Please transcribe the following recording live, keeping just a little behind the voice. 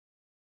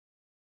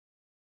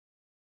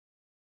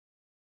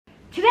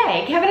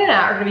Today, Kevin and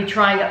I are going to be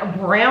trying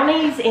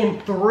brownies in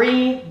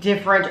 3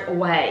 different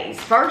ways.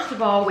 First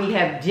of all, we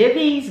have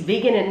Divvies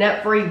Vegan and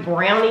Nut-Free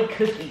Brownie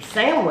Cookie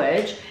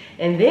Sandwich.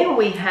 And then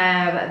we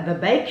have the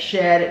Bake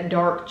Shed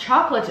Dark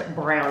Chocolate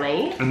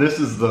Brownie. And this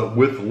is the,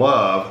 with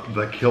love,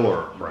 the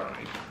Killer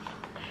Brownie.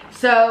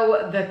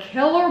 So the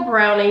Killer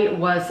Brownie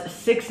was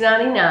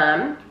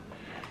 $6.99.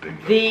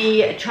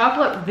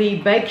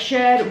 The Bake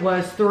Shed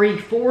was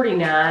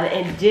 $3.49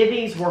 and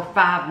Divvies were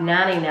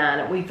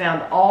 $5.99. We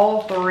found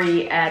all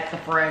 3 at the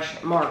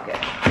Fresh Market.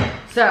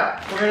 So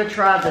we're gonna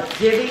try the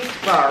Divvies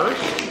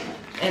first.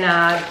 And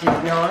I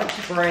did not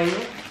bring,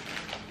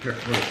 Here,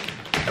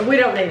 we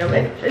don't need them,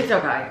 it's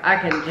okay. I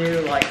can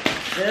do like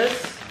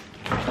this.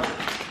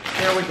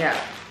 There we go.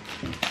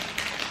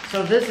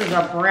 So this is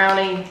a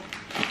brownie.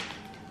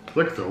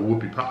 looks like a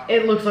whoopie pie.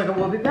 It looks like a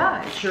whoopie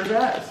pie, it sure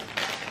does.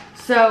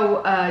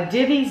 So,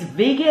 Divvies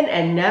Vegan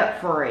and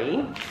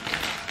Nut-Free,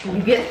 you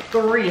get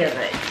 3 of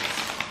these.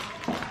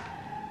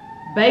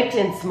 Baked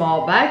in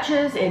small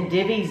batches in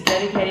Divvies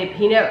dedicated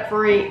peanut,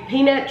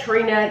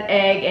 tree nut,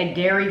 egg, and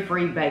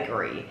dairy-free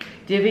bakery.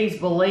 Divvies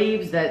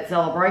believes that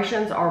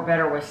celebrations are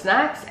better with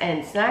snacks,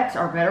 and snacks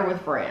are better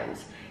with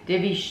friends.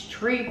 Divvies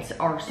treats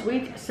are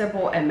sweet,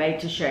 simple, and made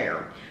to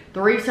share.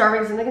 3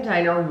 servings in the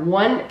container,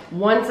 one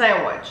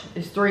sandwich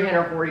is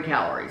 340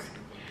 calories.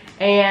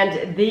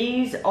 And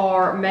these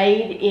are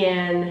made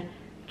in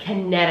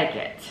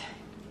Connecticut.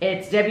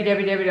 It's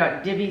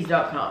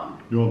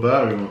www.divvies.com. You want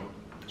that or you want?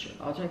 Sure,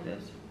 I'll take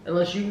this.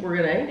 Unless you were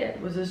gonna eat it.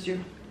 Was this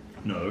you?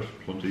 No, there's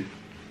plenty.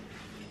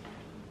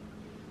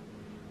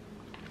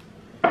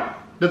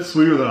 That's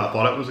sweeter than I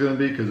thought it was going to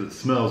be because it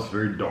smells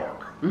very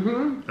dark.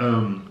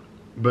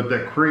 But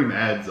that cream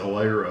adds a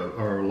layer of,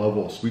 or a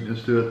level of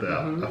sweetness to it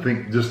that I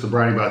think just the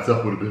brownie by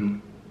itself would have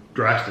been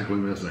drastically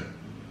missing.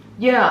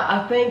 Yeah,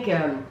 I think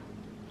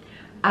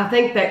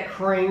that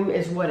cream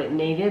is what it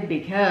needed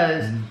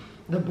because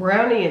the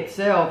brownie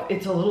itself,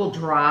 it's a little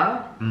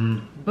dry,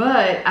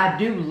 but I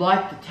do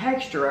like the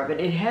texture of it.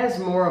 It has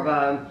more of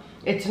a,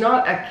 it's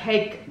not a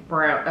cake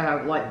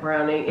like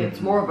brownie,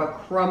 it's more of a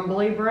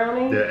crumbly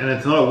brownie. Yeah, and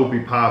it's not a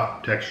whoopie pie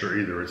texture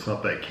either. It's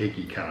not that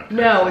cakey kind of texture.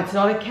 No, it's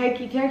not a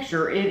cakey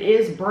texture. It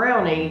is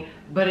brownie,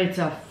 but it's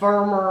a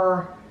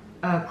firmer,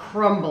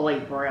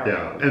 crumbly brownie.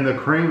 Yeah, and the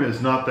cream is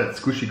not that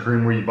squishy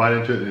cream where you bite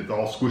into it and it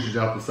all squishes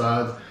out the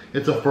sides.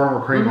 It's a firmer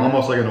cream,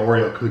 almost like an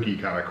Oreo cookie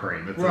kind of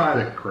cream. It's a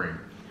thick cream.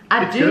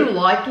 I It's do good.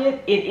 like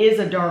it. It is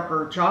a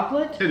darker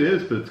chocolate. It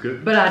is, but it's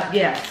good. But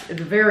yes, it's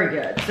very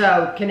good.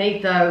 So can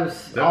eat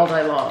those all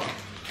day long.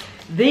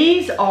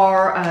 These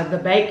are the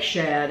Bake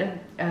Shed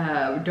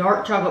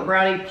Dark Chocolate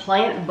Brownie,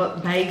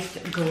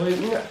 plant-based,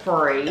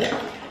 gluten-free.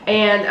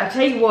 And I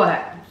tell you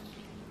what,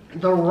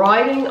 the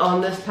writing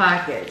on this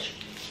package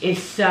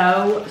is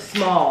so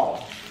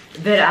small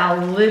that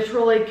I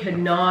literally could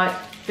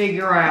not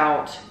figure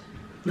out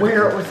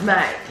where it was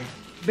made.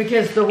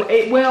 Because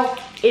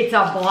it's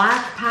a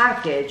black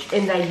package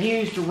and they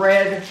used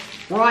red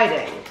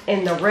writing.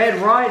 And the red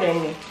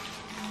writing,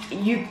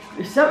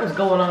 something's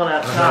going on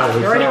outside.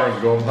 I know,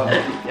 something's going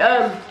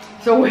on.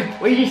 So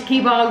we just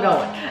keep on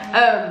going.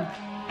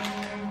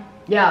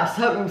 Yeah,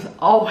 something's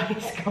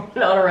always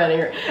going on around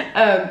here.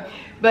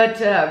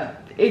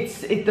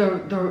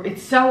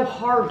 It's so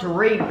hard to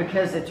read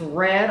because it's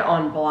red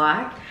on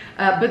black.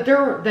 But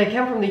they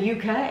come from the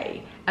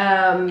UK.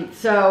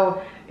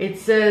 So it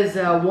says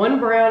 1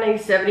 brownie,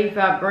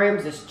 75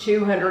 grams is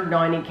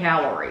 290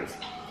 calories.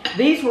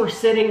 These were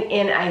sitting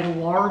in a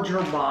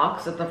larger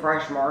box at the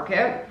Fresh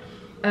Market.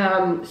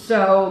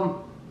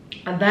 So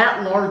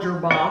that larger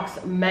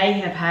box may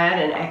have had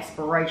an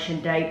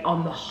expiration date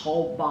on the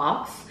whole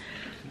box,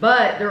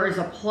 but there is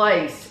a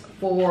place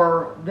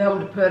for them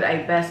to put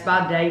a Best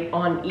By date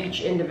on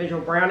each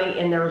individual brownie,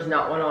 and there's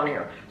not one on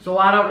here. So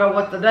I don't know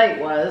what the date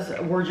was.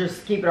 We're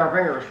just keeping our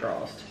fingers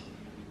crossed.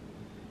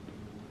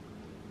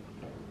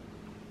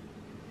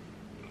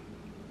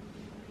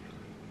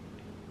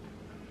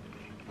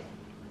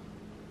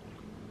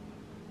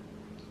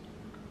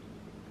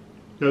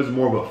 There's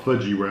more of a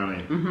fudgy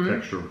brownie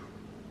texture.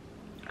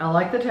 I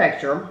like the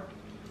texture.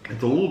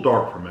 It's a little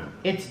dark for me.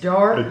 It's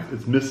dark.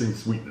 It's missing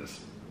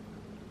sweetness.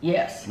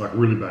 Yes. Like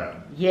really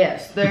bad.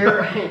 Yes,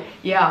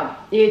 yeah,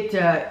 it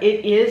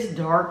is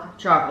dark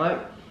chocolate.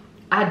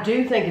 I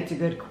do think it's a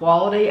good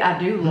quality. I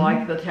do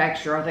like the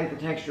texture. I think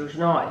the texture is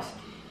nice.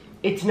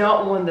 It's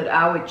not one that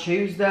I would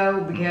choose though,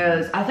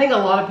 because I think a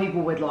lot of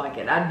people would like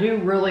it. I do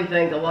really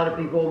think a lot of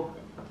people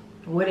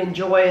would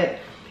enjoy it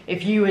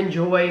if you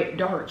enjoy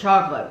dark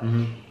chocolate.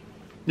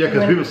 Yeah,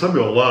 because some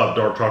people love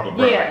dark chocolate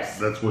brownies. Yes,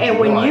 that's what and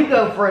you when like. you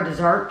go for a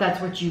dessert,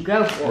 that's what you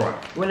go for.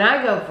 Right. When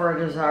I go for a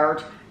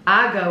dessert,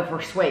 I go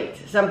for sweet,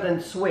 something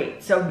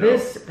sweet. So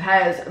this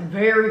has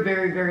very,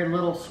 very, very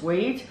little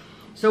sweet,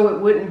 so it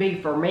wouldn't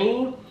be for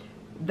me.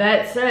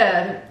 That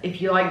said,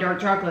 if you like dark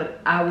chocolate,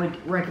 I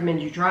would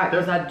recommend you try it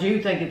because I do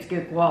think it's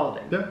good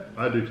quality. Yeah,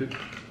 I do too.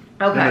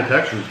 Okay. And the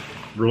texture's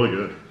really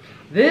good.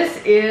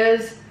 This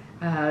is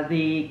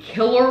the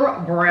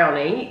Killer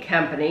Brownie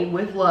Company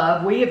with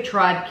love. We have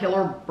tried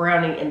Killer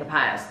Brownie in the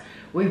past.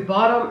 We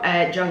bought them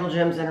at Jungle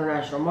Jim's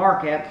International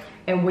Market,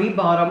 and we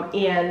bought them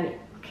in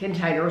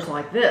containers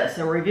like this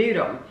and reviewed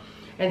them.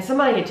 And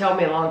somebody had told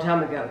me a long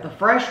time ago, the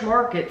Fresh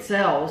Market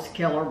sells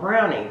Killer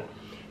Brownie.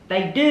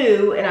 They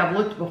do, and I've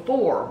looked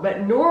before,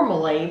 but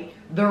normally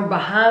they're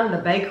behind the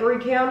bakery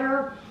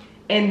counter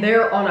and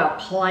they're on a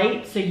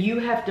plate, so you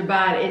have to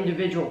buy an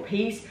individual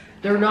piece.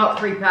 They're not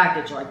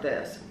pre-packaged like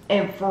this.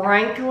 And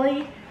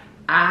frankly,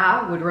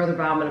 I would rather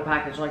buy them in a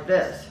package like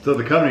this. So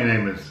the company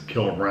name is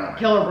Killer Brownie.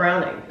 Killer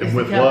Brownie. And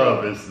With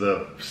Love is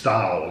the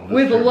style of this.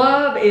 With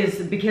Love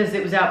is because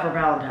it was out for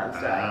Valentine's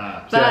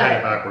Day. So I had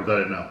it backwards, I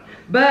didn't know.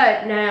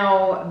 But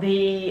now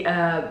the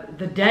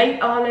date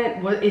on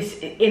it is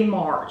in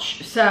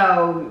March.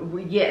 So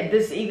yeah,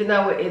 this, even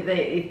though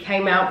it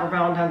came out for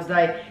Valentine's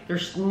Day,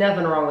 there's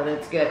nothing wrong with it.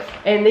 It's good.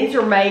 And these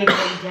are made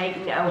in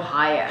Dayton,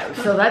 Ohio.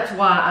 So that's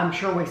why I'm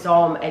sure we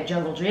saw them at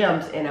Jungle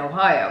Jim's in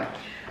Ohio.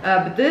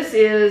 But this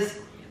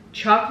is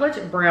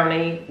chocolate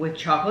brownie with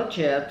chocolate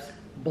chips,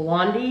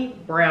 blondie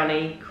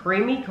brownie,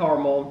 creamy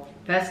caramel,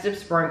 festive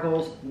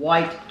sprinkles,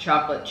 white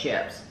chocolate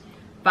chips.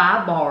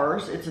 5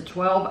 bars, it's a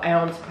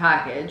 12-ounce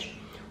package.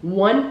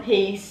 One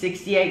piece,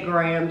 68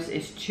 grams,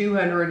 is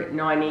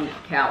 290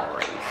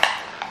 calories.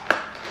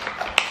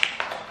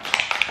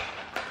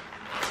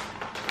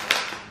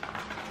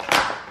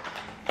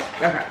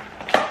 Okay,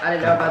 I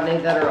didn't know if I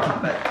need that or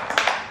not, but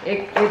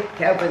it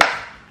opens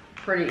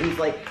pretty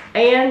easily.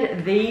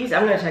 And these,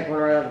 I'm gonna take one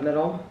right out of the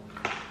middle.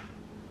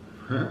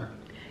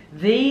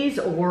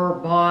 These were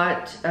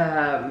bought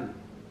they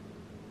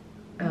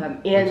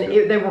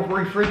were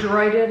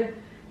refrigerated.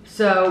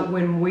 So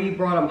when we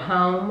brought them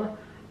home,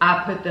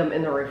 I put them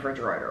in the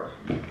refrigerator.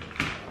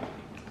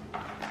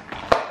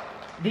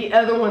 The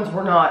other ones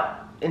were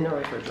not in the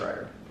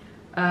refrigerator.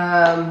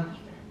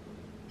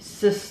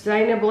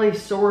 Sustainably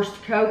sourced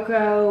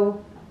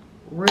cocoa,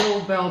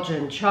 real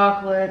Belgian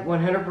chocolate,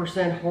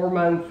 100%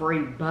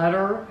 hormone-free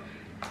butter,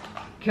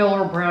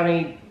 Killer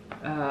Brownie,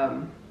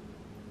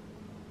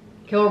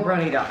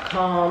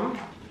 killerbrownie.com.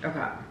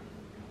 Okay.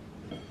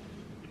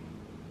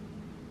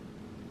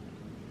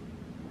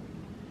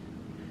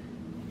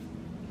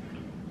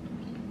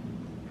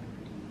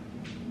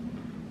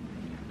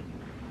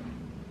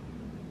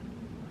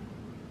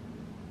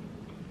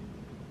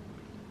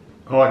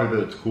 I like it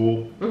that it's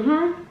cool.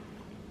 Mm-hmm.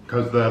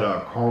 Because that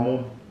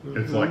caramel,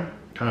 it's like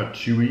kind of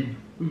chewy.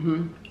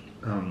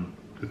 Mm-hmm.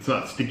 It's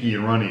not sticky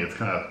and runny. It's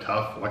kind of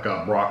tough, like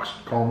a Brock's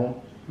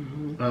caramel.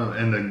 Mm-hmm.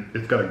 And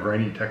it's got a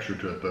grainy texture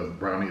to it. The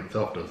brownie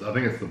itself does. I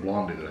think it's the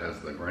blondie that has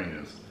the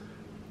graininess.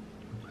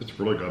 It's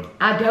really good.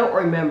 I don't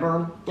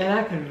remember, and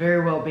I could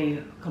very well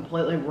be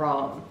completely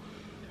wrong,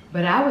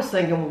 but I was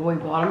thinking when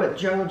we bought them at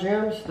Jungle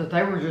Jim's that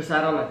they were just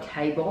out on a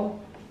table.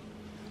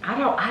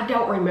 I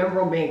don't remember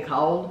them being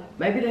cold.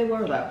 Maybe they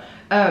were though.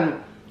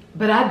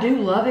 But I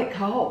do love it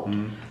cold.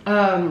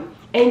 Mm-hmm.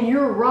 And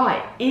you're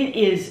right. It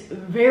is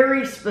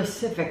very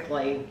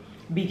specifically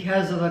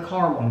because of the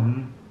caramel.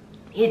 Mm-hmm.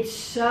 It's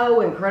so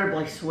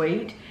incredibly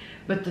sweet,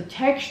 but the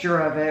texture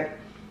of it,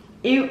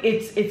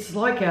 it's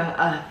like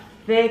a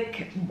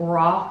thick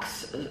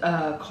Brock's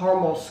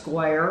caramel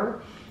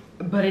square,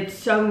 but it's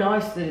so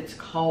nice that it's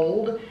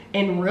cold.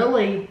 And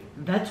really,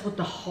 that's what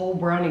the whole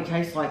brownie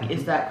tastes like,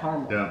 is that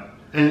caramel. Yeah.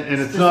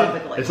 And it's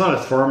not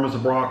as firm as a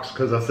Brock's,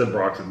 because I said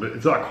Brock's, but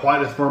it's not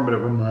quite as firm, but it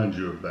reminds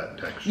you of that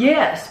texture.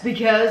 Yes,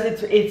 because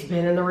it's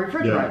been in the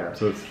refrigerator. Yeah,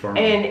 so it's firm.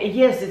 And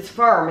yes, it's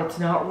firm. It's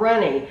not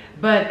runny.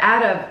 But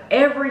out of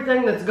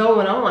everything that's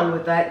going on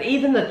with that,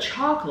 even the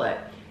chocolate,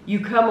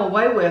 you come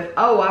away with,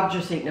 oh, I've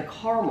just eaten a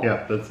caramel.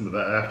 Yeah, that's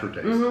the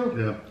aftertaste.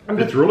 Mm-hmm.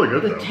 Yeah, it's really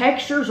good though. The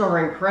textures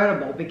are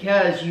incredible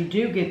because you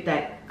do get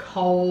that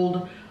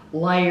cold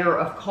layer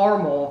of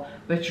caramel,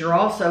 but you're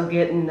also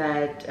getting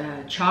that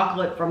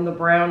chocolate from the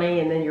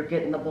brownie, and then you're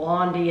getting the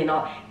blondie and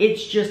all.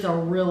 It's just a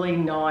really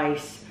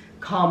nice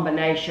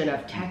combination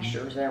of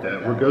textures and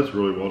everything. Yeah, it goes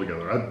really well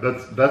together.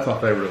 That's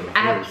my favorite of the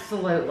three.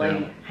 Absolutely.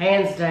 Yeah.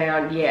 Hands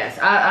down, yes.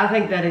 I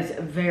think that is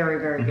very,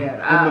 very good.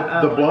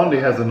 And the blondie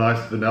has a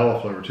nice vanilla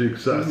flavor too.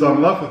 So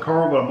I'm left with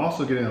caramel, but I'm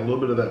also getting a little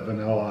bit of that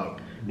vanilla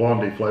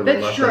blondie flavor.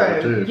 That's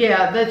true. Too.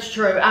 Yeah, that's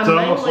true. So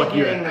almost like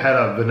you had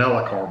a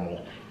vanilla caramel.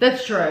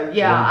 That's true.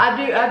 Yeah,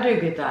 I do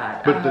get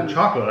that. But the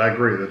chocolate, I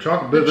agree. The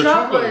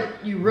chocolate,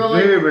 you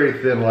really very, very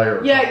thin layer.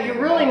 Yeah,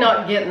 you're really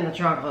not getting the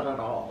chocolate at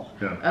all.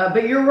 Yeah.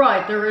 But you're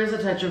right. There is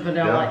a touch of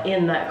vanilla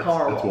in that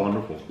caramel. It's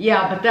wonderful.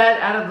 Yeah, but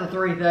that, out of the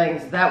three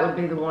things, that would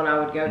be the one I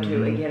would go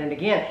to again and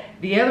again.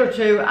 The other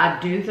two, I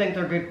do think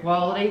they're good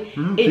quality.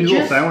 These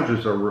little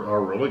sandwiches are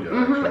really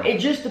good. It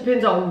just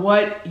depends on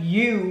what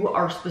you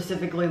are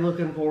specifically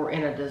looking for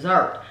in a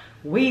dessert.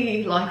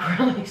 We like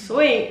really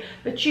sweet,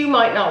 but you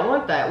might not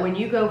want that. When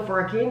you go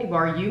for a candy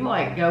bar, you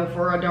might go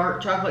for a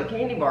dark chocolate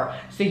candy bar.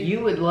 So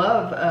you would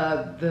love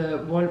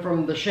the one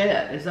from the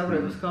Shed. Is that what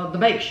it was called? The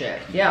Bake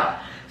Shed.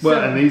 Yeah.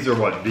 Well, and these are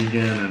what,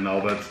 vegan and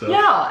all that stuff?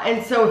 Yeah,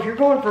 and so if you're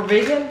going for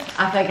vegan,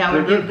 I think I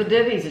would give the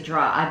Divvies a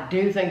try. I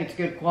do think it's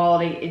good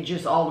quality. It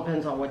just all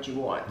depends on what you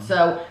want.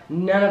 So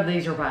none of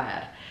these are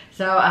bad.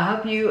 So I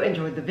hope you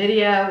enjoyed the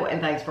video,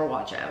 and thanks for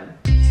watching.